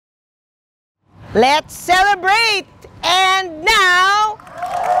Let's celebrate! And now...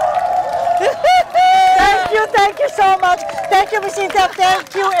 Thank you so much. Thank you, Miss Cynthia.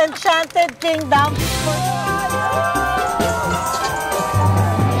 Thank you, Enchanted Kingdom.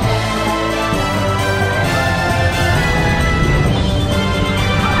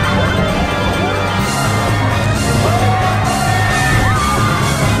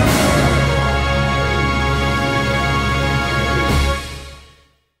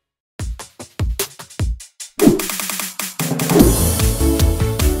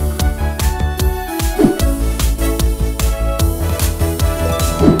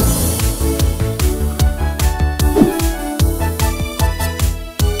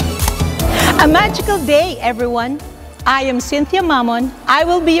 A magical day, everyone. I am Cynthia Mamon. I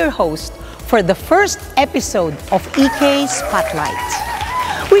will be your host for the first episode of EK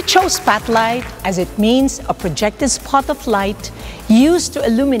Spotlight. We chose spotlight as it means a projected spot of light used to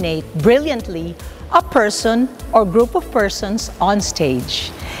illuminate brilliantly a person or group of persons on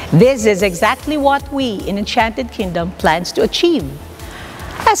stage. This is exactly what we in Enchanted Kingdom plans to achieve.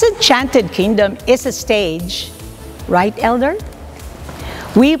 As Enchanted Kingdom is a stage, right, Elder?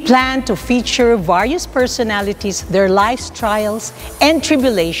 We plan to feature various personalities, their life's trials and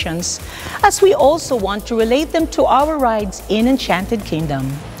tribulations, as we also want to relate them to our rides in Enchanted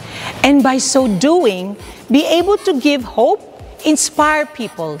Kingdom. And by so doing, be able to give hope, inspire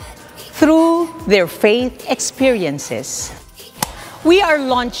people through their faith experiences. We are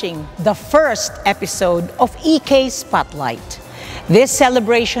launching the first episode of EK Spotlight. This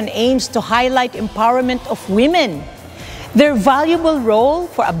celebration aims to highlight empowerment of women, their valuable role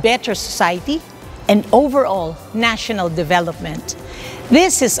for a better society and overall national development.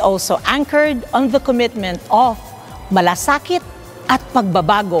 This is also anchored on the commitment of malasakit at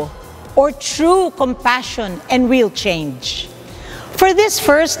pagbabago, or true compassion and real change. For this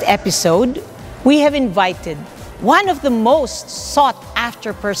first episode, we have invited one of the most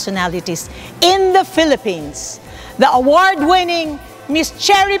sought-after personalities in the Philippines, the award-winning Miss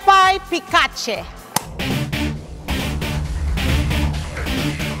Pie Picache.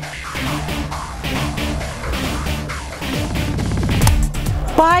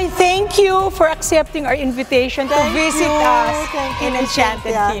 Pie, thank you for accepting our invitation to visit us in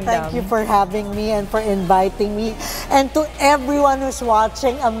Enchanted Kingdom. Thank you for having me and for inviting me. And to everyone who's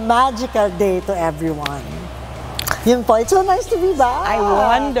watching, a magical day to everyone. Yun po, it's so nice to be back. I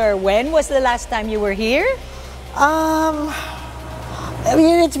wonder, when was the last time you were here? I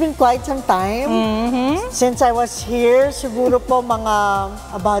mean, it's been quite some time since I was here. Siguro po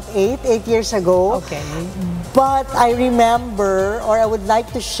mga about 8 years ago. Okay. But I remember, or I would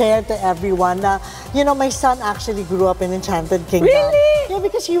like to share to everyone na, you know, my son actually grew up in Enchanted Kingdom. Really? Yeah,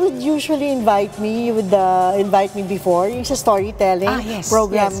 because he would usually invite me. He would invite me before. Yung sa storytelling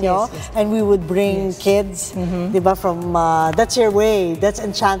program nyo. And we would bring kids, diba, from, that's your way. That's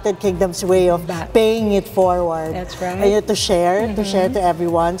Enchanted Kingdom's way of paying it forward. That's right. And to share to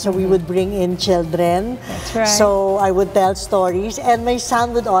everyone. So we would bring in children. That's right. So I would tell stories, and my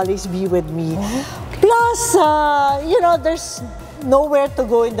son would always be with me. Plus, you know, there's nowhere to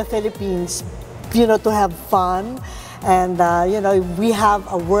go in the Philippines, you know, to have fun. And, you know, we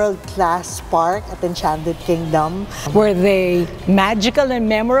have a world-class park at Enchanted Kingdom. Were they magical and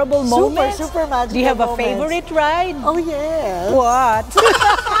memorable moments? Super magical. Do you have a moments. favorite ride? Oh, yes. What?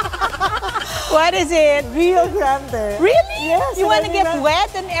 What is it? Rio Grande. Really? Yes. You want to get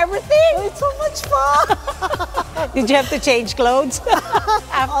wet and everything? Oh, it's so much fun. Did you have to change clothes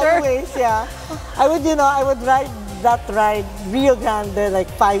after? Always, yeah. I would, you know, I would ride that ride, Rio Grande, like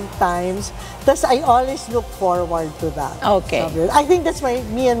 5 times. Thus, I always look forward to that. Okay. So, I think that's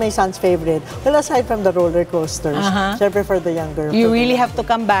me and my son's favorite. Well, aside from the roller coasters, syempre for the younger. You really have to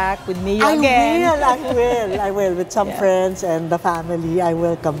come back with me again. I will. With some friends and the family, I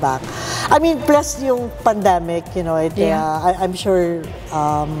will come back. I mean, plus yung pandemic, you know, it, I'm sure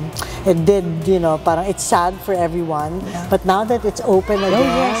it did, you know, parang it's sad for everyone. Yeah. But now that it's open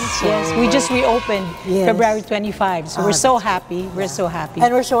again. Yes, we just reopened February 25. So we're so happy. We're so happy.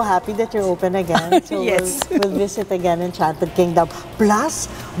 And we're so happy that you're open again. So we'll visit again Enchanted Kingdom. Plus,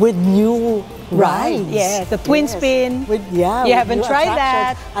 with new rides. Yeah, the twin spin. You haven't tried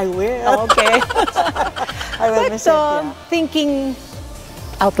that. I will. Okay. I will. But thinking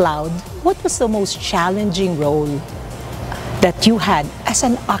out loud, what was the most challenging role that you had as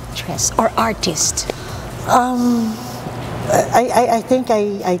an actress or artist? I think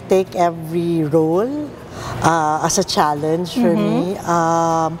I take every role as a challenge for me.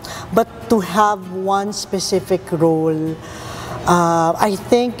 But to have one specific role, I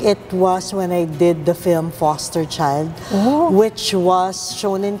think it was when I did the film Foster Child, which was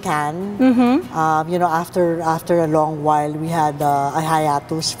shown in Cannes. You know, after a long while, we had a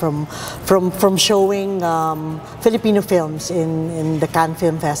hiatus from showing Filipino films in the Cannes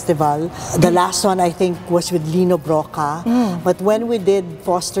Film Festival. The last one, I think, was with Lino Broca. But when we did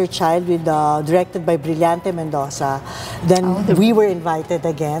Foster Child, directed by Brillante Mendoza, then we were invited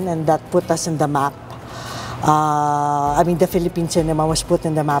again, and that put us in the map. I mean, the Philippine cinema was put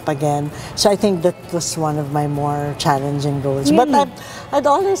in the map again. So I think that was one of my more challenging roles. Really? But I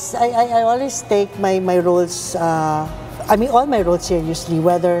always take my roles, I mean, all my roles seriously,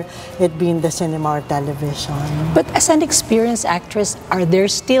 whether it be in the cinema or television. But as an experienced actress, are there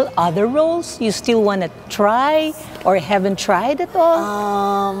still other roles you still want to try or haven't tried at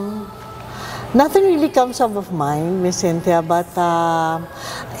all? Nothing really comes up of mind, Miss Cynthia, but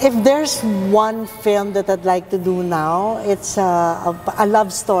if there's one film that I'd like to do now, it's a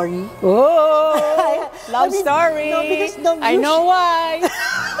love story. Oh, love story. No, because I know why.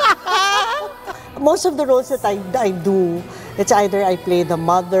 Most of the roles that I do, it's either I play the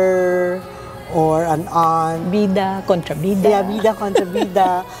mother or an aunt. Bida contra bida. Yeah, bida contra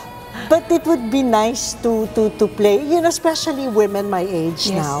bida. But it would be nice to play, you know, especially women my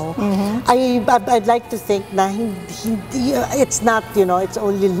age now. I'd like to think na it's not, you know,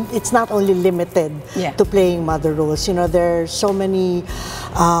 it's not only limited to playing mother roles. You know, there are so many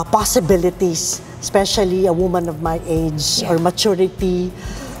possibilities, especially a woman of my age or maturity,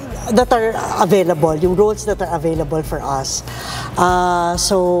 that are available, yung roles that are available for us.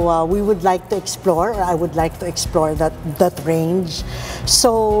 So we would like to explore, or I would like to explore that range.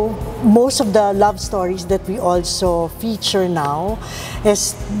 So most of the love stories that we also feature now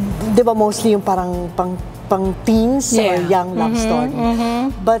is, di ba, mostly yung parang pang teens or young love story.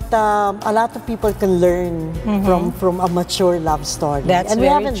 But a lot of people can learn from a mature love story. That's and we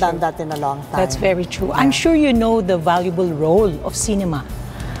very haven't true. done that in a long time. That's very true. I'm sure you know the valuable role of cinema.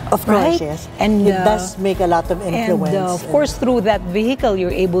 Of course, right? yes. And it does make a lot of influence. And of course, through that vehicle, you're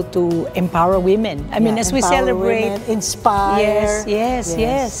able to empower women. I mean, as we celebrate, women, inspire.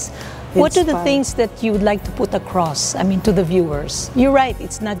 Yes. What are the things that you would like to put across? I mean, to the viewers. You're right.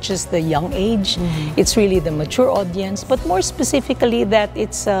 It's not just the young age. It's really the mature audience, but more specifically that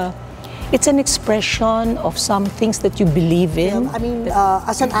it's an expression of some things that you believe in. I mean,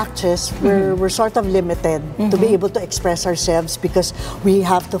 as an actress, we're sort of limited to be able to express ourselves because we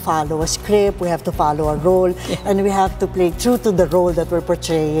have to follow a script, we have to follow a role, and we have to play true to the role that we're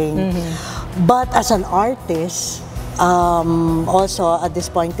portraying. But as an artist, also at this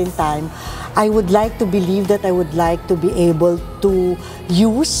point in time, I would like to believe that I would like to be able to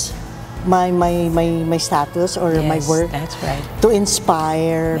use my status or my work to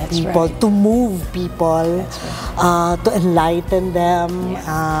inspire people, to move people, to enlighten them,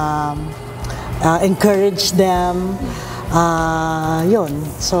 encourage them. Yun.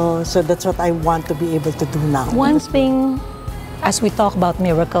 So that's what I want to be able to do now. One thing, as we talk about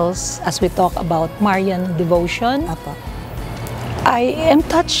miracles, as we talk about Marian devotion, I am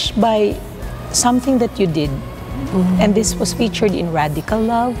touched by something that you did. And this was featured in Radical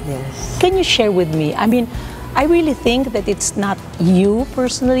Love. Yes. Can you share with me? I mean, I really think that it's not you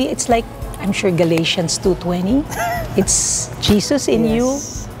personally. It's like, I'm sure Galatians 2:20. It's Jesus in you.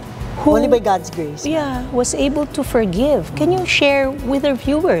 Who, only by God's grace. Yeah, was able to forgive. Can you share with our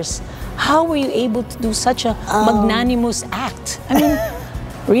viewers, how were you able to do such a magnanimous act? I mean,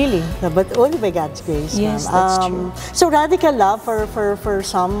 really? No, but only by God's grace. Yes, that's true. So Radical Love, for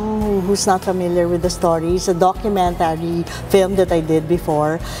some who's not familiar with the story, is a documentary film that I did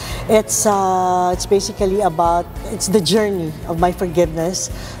before. It's basically about, it's the journey of my forgiveness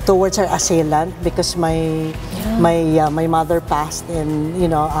towards our assailant, because my mother passed in, you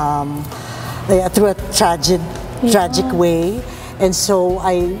know, through a tragic way. And so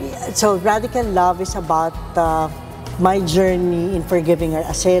Radical Love is about my journey in forgiving our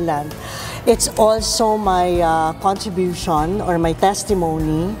assailant. It's also my contribution or my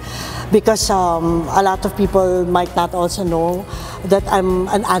testimony, because a lot of people might not also know that I'm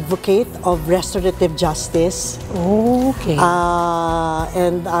an advocate of restorative justice. Okay.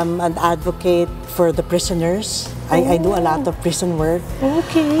 And I'm an advocate for the prisoners. I do a lot of prison work,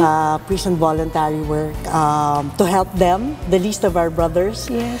 prison voluntary work, to help them, the least of our brothers.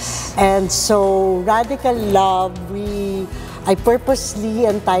 Yes. And so Radical Love, I purposely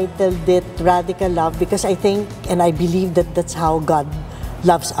entitled it Radical Love because I think and I believe that that's how God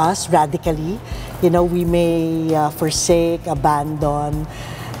loves us, radically. You know, we may forsake, abandon,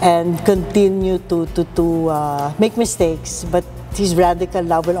 and continue to make mistakes, but His radical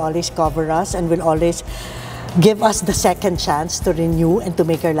love will always cover us and will always give us the second chance to renew and to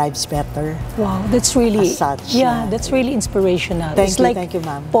make our lives better. Wow, that's really, As such, yeah, that's really inspirational. Thank It's you, like thank you,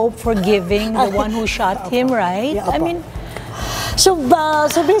 ma'am. Pope forgiving the one who shot him, right? Yeah, I opo. mean, So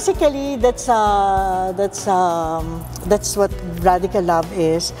basically, that's what radical love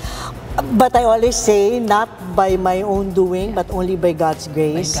is. But I always say, not by my own doing, but only by God's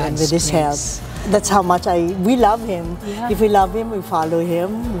grace and with His help. That's how much we love Him. Yeah. If we love Him, we follow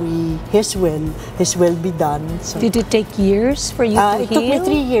Him. His will be done. So, did it take years for you to it heal? took me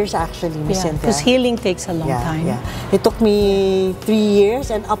 3 years actually, Miss Yeah, Cynthia. because healing takes a long time. Yeah. It took me 3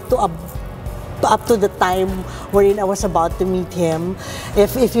 years, and up to the time wherein I was about to meet him.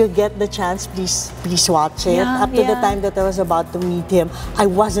 If you get the chance, please watch it. Yeah, Up to the time that I was about to meet him, I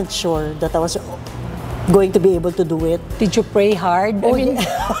wasn't sure that I was going to be able to do it. Did you pray hard? Oh, I mean,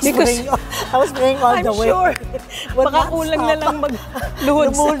 yeah. because I was praying all I'm the way. sure. Would Baka not kulang na stop. lang magluhod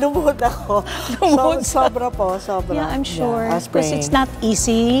sa... Lumuhod ako. Lumuhod sa- Sobra po, sobra. Yeah, I'm sure. I was Because praying. it's not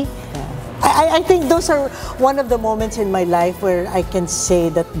easy. I think those are one of the moments in my life where I can say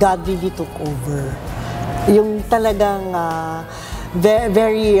that God really took over. Yung talagang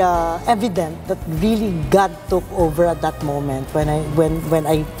very evident that really God took over at that moment when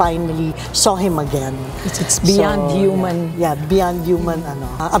I finally saw Him again. It's beyond human. Yeah, beyond human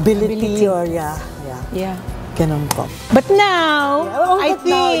ability or yeah. Ganun po. But now, Yeah, I but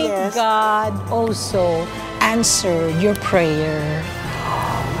now, think yes. God also answered your prayer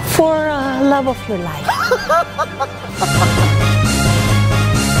for love of your life.